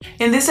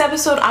In this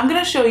episode, I'm going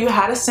to show you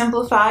how to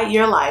simplify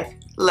your life.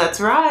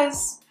 Let's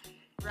rise!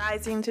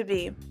 Rising to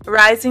be.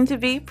 Rising to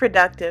be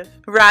productive.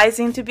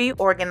 Rising to be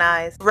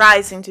organized.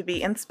 Rising to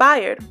be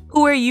inspired.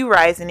 Who are you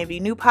rising to be?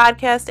 New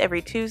podcast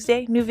every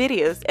Tuesday, new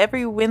videos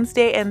every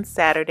Wednesday and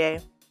Saturday.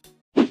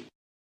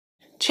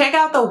 Check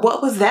out the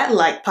What Was That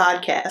Like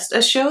podcast,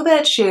 a show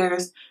that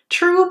shares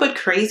true but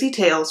crazy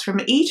tales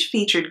from each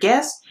featured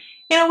guest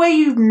in a way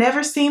you've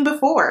never seen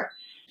before.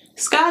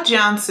 Scott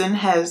Johnson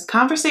has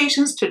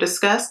conversations to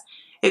discuss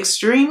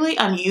extremely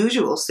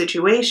unusual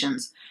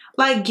situations,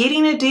 like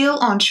getting a deal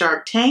on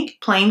Shark Tank,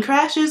 plane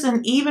crashes,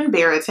 and even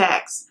bear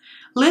attacks.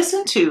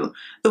 Listen to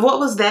the What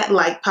Was That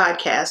Like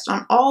podcast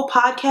on all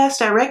podcast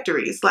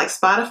directories like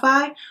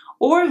Spotify,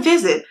 or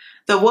visit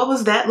the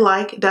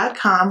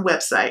whatwasthatlike.com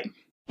website.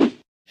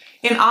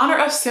 In honor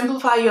of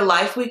Simplify Your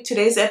Life Week,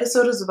 today's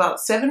episode is about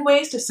 7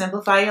 ways to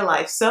simplify your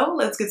life. So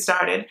let's get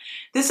started.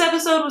 This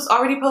episode was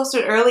already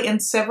posted early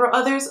and several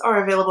others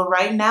are available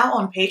right now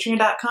on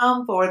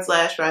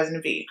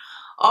patreon.com/risingtobe.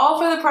 All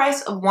for the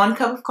price of 1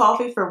 cup of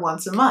coffee for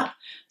once a month.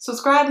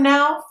 Subscribe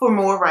now for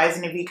more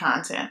Rising to Be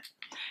content.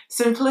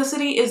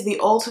 Simplicity is the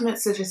ultimate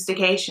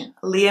sophistication.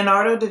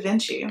 Leonardo da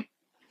Vinci.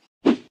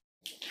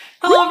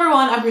 Hello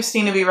everyone, I'm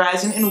Christina B.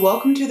 Rising and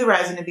welcome to the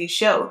Rising to Be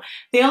show,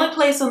 the only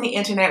place on the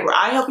internet where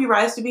I help you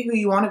rise to be who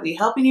you want to be,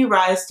 helping you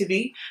rise to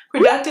be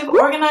productive,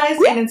 organized,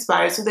 and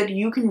inspired so that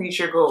you can reach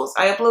your goals.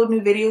 I upload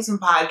new videos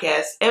and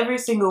podcasts every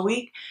single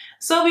week,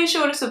 so be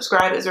sure to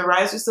subscribe as a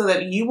riser so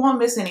that you won't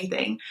miss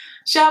anything.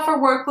 Shop for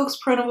workbooks,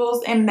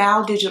 printables, and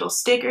now digital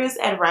stickers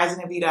at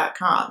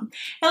risingtobe.com.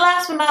 And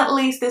last but not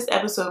least, this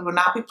episode would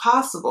not be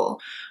possible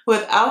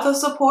without the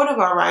support of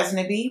our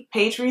Rising to Be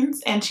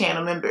patrons and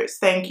channel members.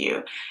 Thank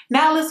you.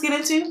 Now let's get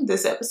into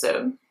this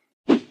episode.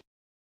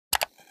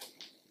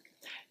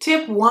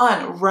 Tip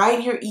 1,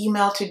 write your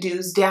email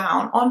to-dos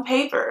down on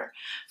paper.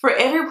 For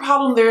every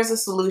problem, there is a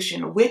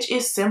solution, which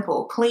is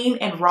simple, clean,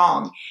 and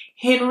wrong.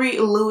 Henry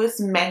Louis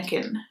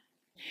Mencken.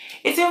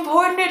 It's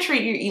important to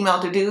treat your email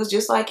to-dos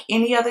just like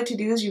any other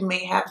to-dos you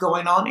may have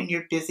going on in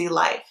your busy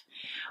life.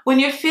 When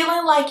you're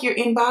feeling like your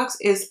inbox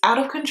is out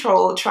of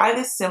control, try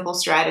this simple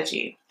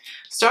strategy.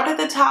 Start at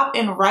the top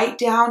and write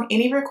down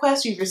any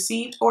requests you've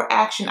received or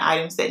action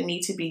items that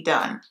need to be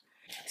done.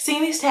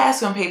 Seeing these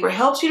tasks on paper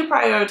helps you to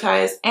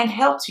prioritize and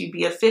helps you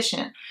be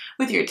efficient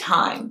with your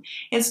time,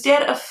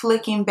 instead of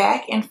flicking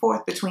back and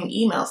forth between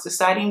emails,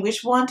 deciding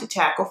which one to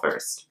tackle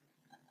first.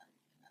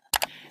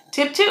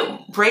 Tip 2,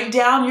 break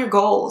down your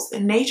goals.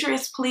 Nature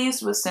is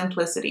pleased with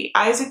simplicity.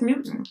 Isaac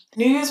Newton.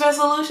 New Year's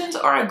resolutions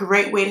are a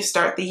great way to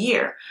start the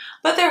year,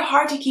 but they're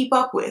hard to keep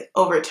up with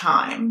over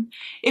time.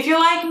 If you're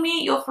like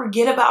me, you'll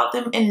forget about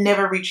them and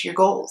never reach your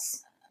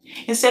goals.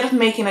 Instead of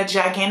making a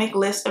gigantic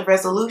list of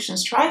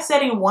resolutions, try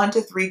setting 1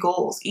 to 3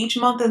 goals each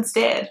month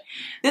instead.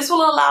 This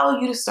will allow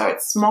you to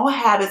start small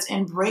habits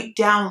and break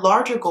down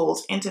larger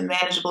goals into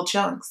manageable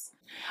chunks.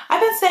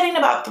 I've been setting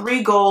about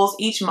 3 goals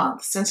each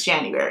month since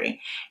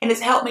January, and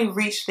it's helped me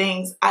reach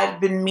things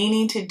I've been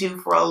meaning to do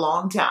for a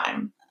long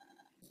time.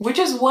 Which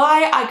is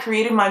why I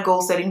created my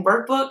goal setting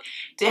workbook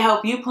to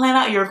help you plan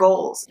out your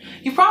goals.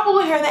 You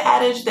probably heard the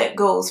adage that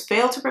goes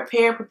fail to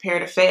prepare, prepare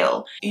to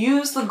fail.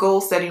 Use the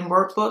goal setting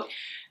workbook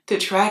to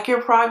track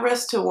your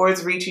progress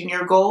towards reaching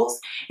your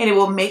goals, and it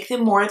will make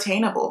them more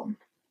attainable.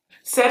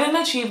 Set and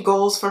achieve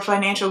goals for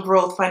financial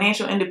growth,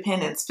 financial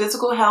independence,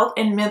 physical health,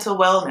 and mental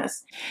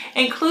wellness.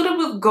 Included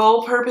with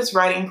goal purpose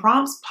writing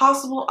prompts,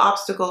 possible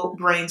obstacle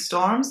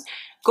brainstorms,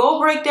 goal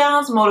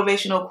breakdowns,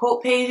 motivational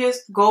quote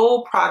pages,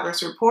 goal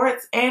progress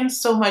reports, and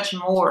so much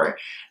more.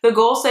 The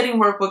goal setting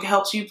workbook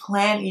helps you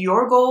plan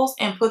your goals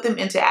and put them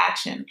into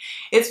action.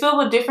 It's filled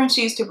with different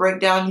sheets to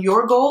break down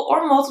your goal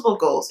or multiple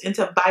goals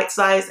into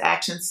bite-sized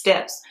action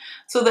steps,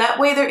 so that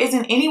way there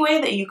isn't any way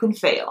that you can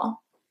fail.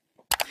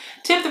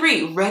 Tip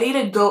 3, ready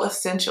to go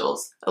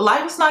essentials.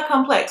 Life is not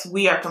complex,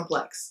 we are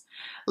complex.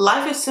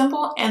 Life is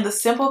simple, and the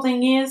simple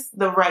thing is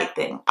the right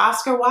thing.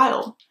 Oscar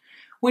Wilde.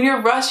 When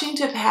you're rushing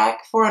to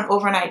pack for an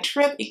overnight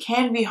trip, it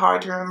can be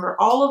hard to remember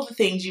all of the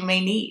things you may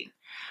need.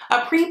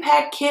 A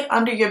pre-packed kit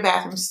under your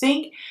bathroom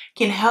sink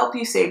can help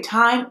you save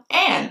time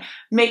and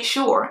make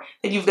sure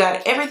that you've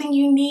got everything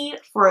you need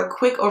for a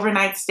quick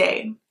overnight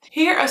stay.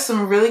 Here are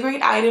some really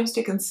great items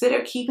to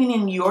consider keeping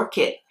in your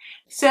kit.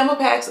 Sample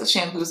packs of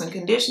shampoos and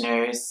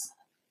conditioners,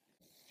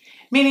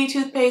 mini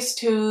toothpaste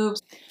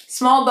tubes,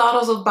 small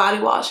bottles of body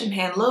wash and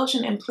hand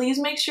lotion, and please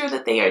make sure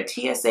that they are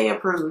TSA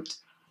approved.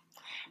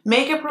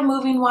 Makeup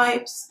removing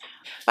wipes.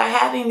 By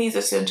having these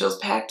essentials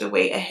packed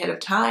away ahead of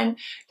time,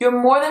 you're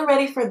more than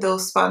ready for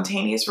those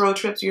spontaneous road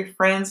trips your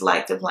friends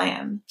like to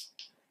plan.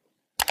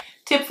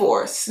 Tip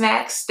 4,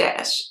 snack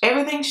stash.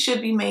 Everything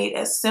should be made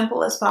as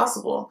simple as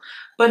possible,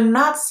 but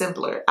not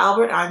simpler.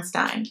 Albert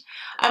Einstein.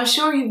 I'm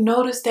sure you've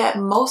noticed that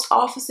most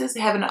offices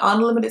have an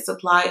unlimited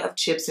supply of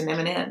chips and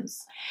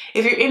M&Ms.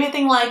 If you're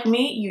anything like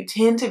me, you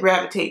tend to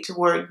gravitate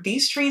toward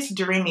these treats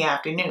during the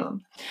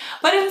afternoon.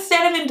 But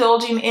instead of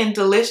indulging in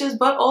delicious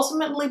but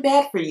ultimately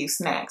bad for you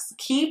snacks,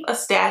 keep a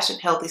stash of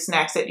healthy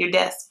snacks at your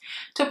desk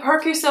to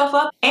perk yourself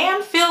up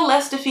and feel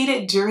less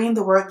defeated during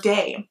the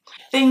workday.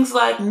 Things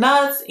like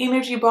nuts,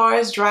 energy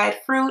bars, dried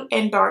fruit,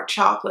 and dark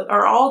chocolate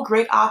are all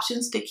great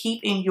options to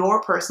keep in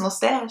your personal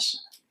stash.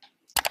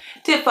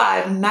 Tip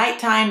 5.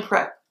 Nighttime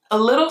prep. A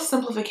little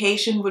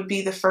simplification would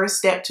be the first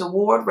step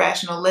toward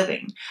rational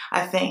living,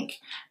 I think.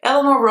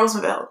 Eleanor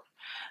Roosevelt.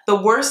 The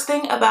worst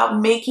thing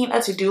about making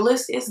a to-do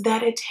list is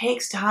that it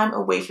takes time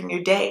away from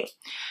your day.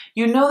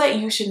 You know that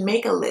you should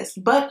make a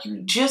list, but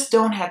you just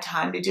don't have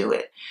time to do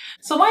it.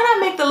 So why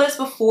not make the list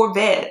before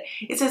bed?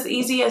 It's as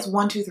easy as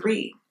 1, 2,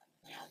 3.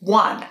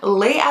 1.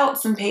 Lay out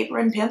some paper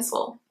and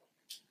pencil.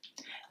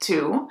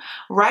 2.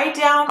 Write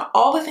down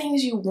all the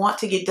things you want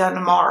to get done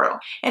tomorrow.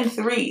 And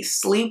 3.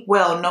 Sleep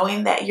well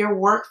knowing that your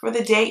work for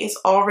the day is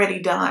already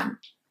done.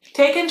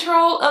 Take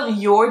control of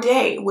your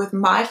day with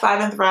my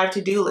 5 and Thrive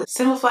to-do list.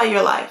 Simplify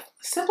your life.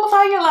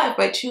 Simplify your life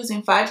by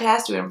choosing 5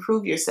 tasks to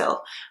improve yourself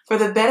for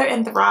the better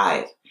and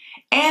thrive.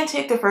 And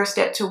take the first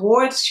step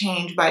towards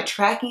change by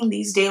tracking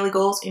these daily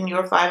goals in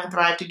your 5 and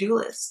Thrive to-do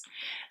list.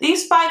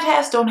 These 5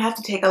 tasks don't have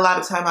to take a lot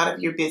of time out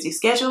of your busy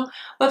schedule,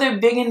 but they're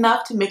big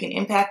enough to make an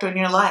impact on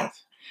your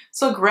life.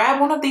 So grab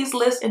one of these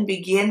lists and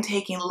begin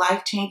taking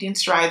life-changing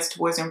strides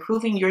towards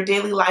improving your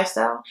daily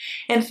lifestyle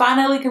and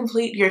finally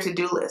complete your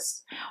to-do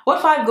list.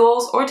 What 5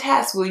 goals or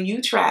tasks will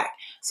you track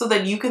so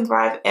that you can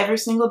thrive every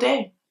single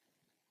day?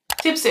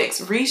 Tip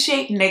 6.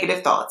 Reshape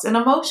negative thoughts and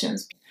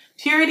emotions.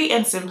 Purity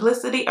and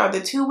simplicity are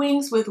the 2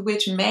 wings with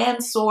which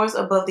man soars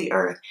above the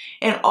earth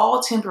in all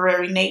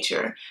temporary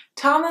nature.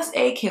 Thomas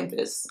A.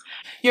 Kempis.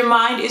 Your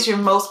mind is your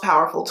most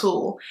powerful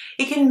tool.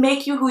 It can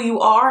make you who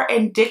you are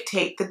and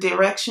dictate the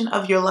direction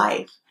of your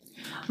life.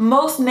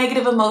 Most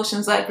negative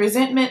emotions like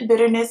resentment,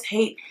 bitterness,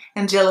 hate,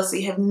 and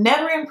jealousy have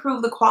never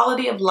improved the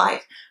quality of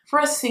life for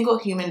a single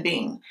human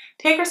being.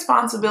 Take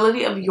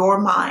responsibility of your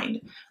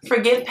mind.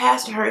 Forget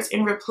past hurts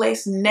and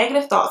replace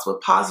negative thoughts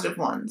with positive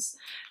ones.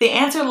 The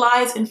answer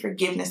lies in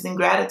forgiveness and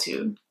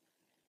gratitude.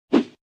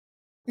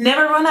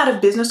 Never run out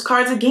of business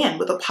cards again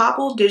with a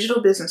Popl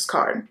digital business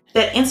card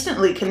that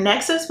instantly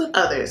connects us with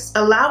others,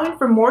 allowing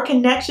for more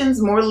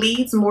connections, more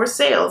leads, more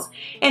sales,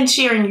 and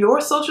sharing your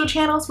social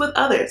channels with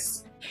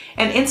others.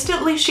 And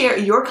instantly share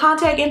your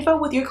contact info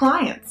with your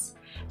clients.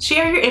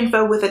 Share your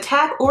info with a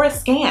tap or a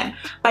scan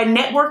by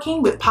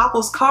networking with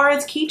Popl's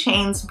cards,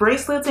 keychains,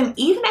 bracelets, and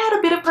even add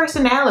a bit of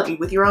personality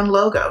with your own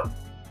logo.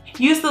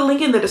 Use the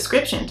link in the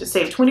description to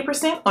save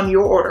 20% on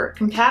your order,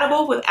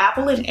 compatible with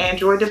Apple and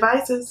Android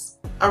devices.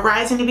 A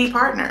Rising to Be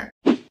partner.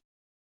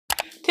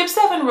 Tip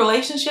 7.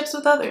 Relationships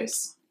with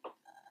others.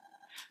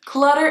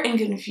 Clutter and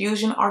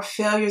confusion are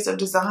failures of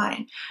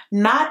design,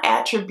 not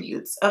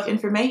attributes of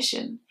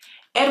information.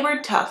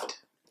 Edward Tufte.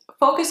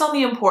 Focus on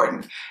the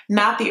important,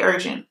 not the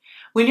urgent.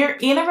 When you're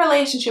in a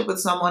relationship with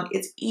someone,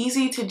 it's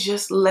easy to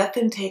just let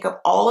them take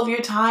up all of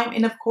your time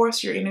and, of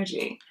course, your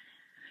energy.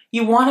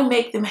 You want to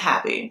make them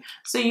happy,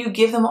 so you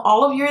give them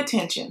all of your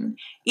attention,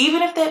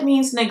 even if that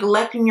means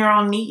neglecting your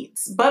own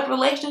needs. But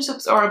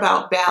relationships are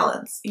about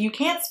balance. You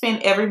can't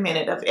spend every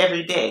minute of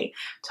every day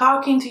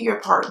talking to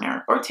your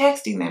partner or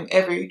texting them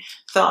every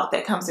thought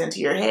that comes into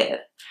your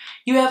head.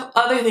 You have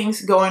other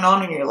things going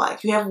on in your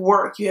life. You have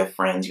work, you have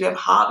friends, you have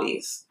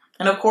hobbies,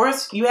 and of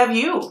course, you have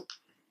you.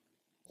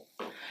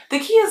 The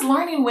key is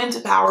learning when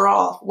to power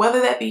off, whether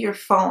that be your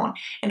phone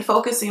and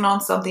focusing on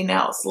something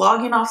else,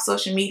 logging off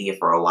social media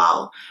for a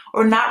while,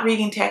 or not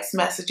reading text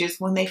messages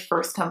when they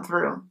first come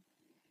through.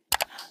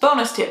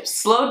 Bonus tips: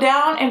 slow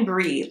down and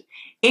breathe.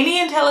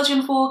 Any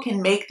intelligent fool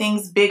can make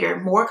things bigger,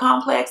 more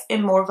complex,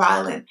 and more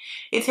violent.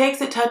 It takes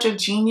a touch of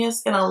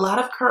genius and a lot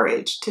of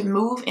courage to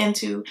move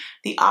into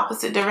the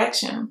opposite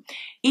direction.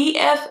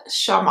 E.F.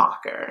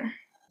 Schumacher.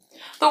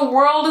 The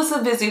world is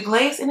a busy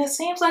place, and it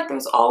seems like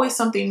there's always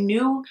something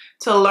new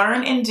to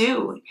learn and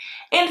do.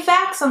 In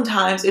fact,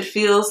 sometimes it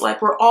feels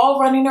like we're all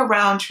running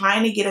around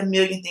trying to get a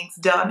million things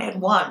done at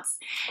once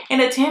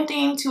and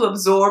attempting to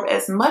absorb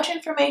as much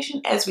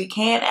information as we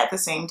can at the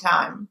same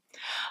time.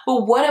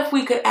 But what if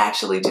we could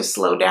actually just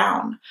slow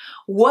down?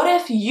 What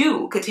if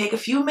you could take a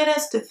few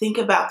minutes to think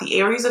about the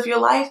areas of your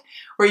life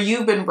where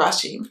you've been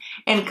rushing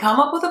and come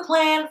up with a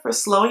plan for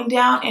slowing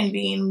down and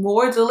being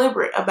more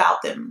deliberate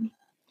about them?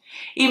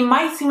 It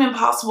might seem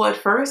impossible at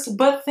first,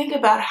 but think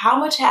about how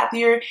much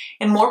happier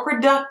and more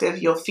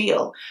productive you'll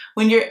feel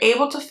when you're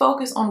able to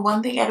focus on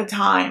one thing at a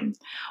time.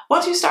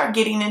 Once you start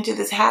getting into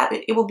this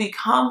habit, it will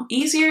become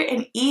easier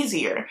and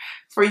easier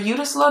for you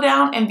to slow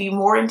down and be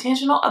more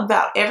intentional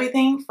about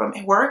everything from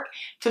work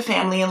to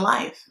family and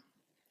life.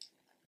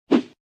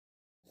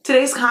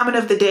 Today's comment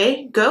of the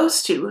day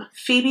goes to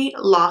Phoebe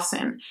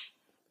Lawson.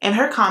 And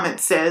her comment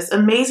says,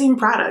 amazing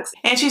products.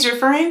 And she's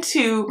referring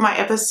to my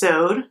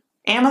episode,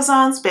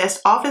 Amazon's Best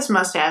Office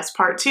Must-Haves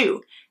Part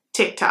 2,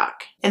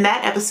 TikTok. And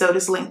that episode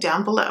is linked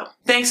down below.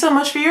 Thanks so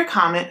much for your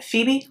comment,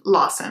 Phoebe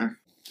Lawson.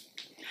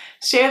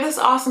 Share this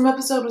awesome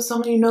episode with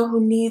someone you know who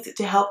needs it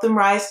to help them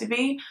rise to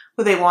be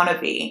who they want to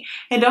be.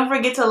 And don't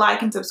forget to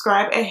like and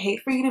subscribe. I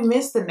hate for you to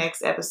miss the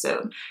next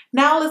episode.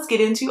 Now let's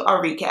get into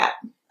our recap.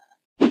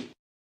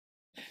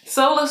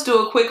 So let's do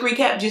a quick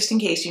recap just in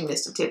case you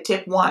missed a tip.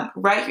 Tip 1,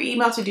 write your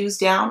email to-dos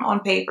down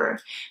on paper.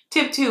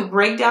 Tip 2,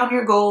 break down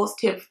your goals.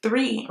 Tip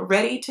 3,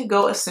 ready to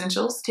go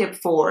essentials. Tip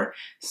 4,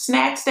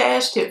 snack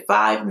stash. Tip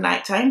 5,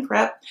 nighttime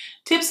prep.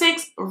 Tip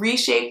 6,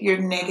 reshape your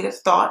negative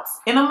thoughts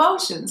and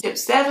emotions. Tip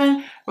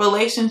 7,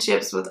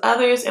 relationships with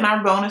others. And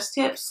our bonus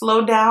tip,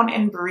 slow down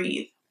and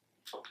breathe.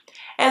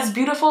 As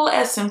beautiful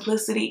as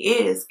simplicity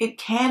is, it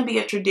can be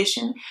a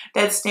tradition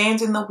that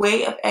stands in the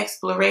way of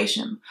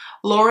exploration.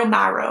 Laura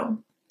Nyro.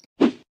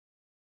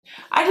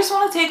 I just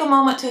want to take a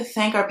moment to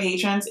thank our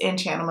patrons and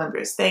channel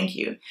members. Thank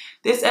you.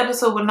 This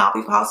episode would not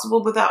be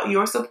possible without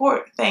your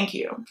support. Thank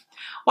you.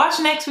 Watch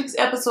next week's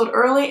episode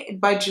early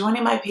by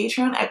joining my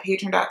Patreon at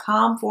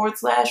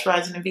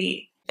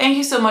patreon.com/RisingToBe. Thank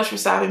you so much for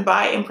stopping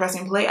by and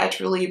pressing play. I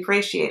truly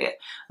appreciate it.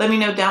 Let me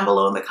know down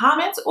below in the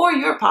comments or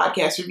your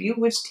podcast review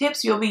which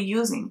tips you'll be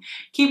using.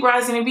 Keep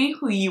rising to be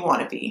who you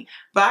want to be.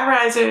 Bye,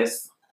 risers.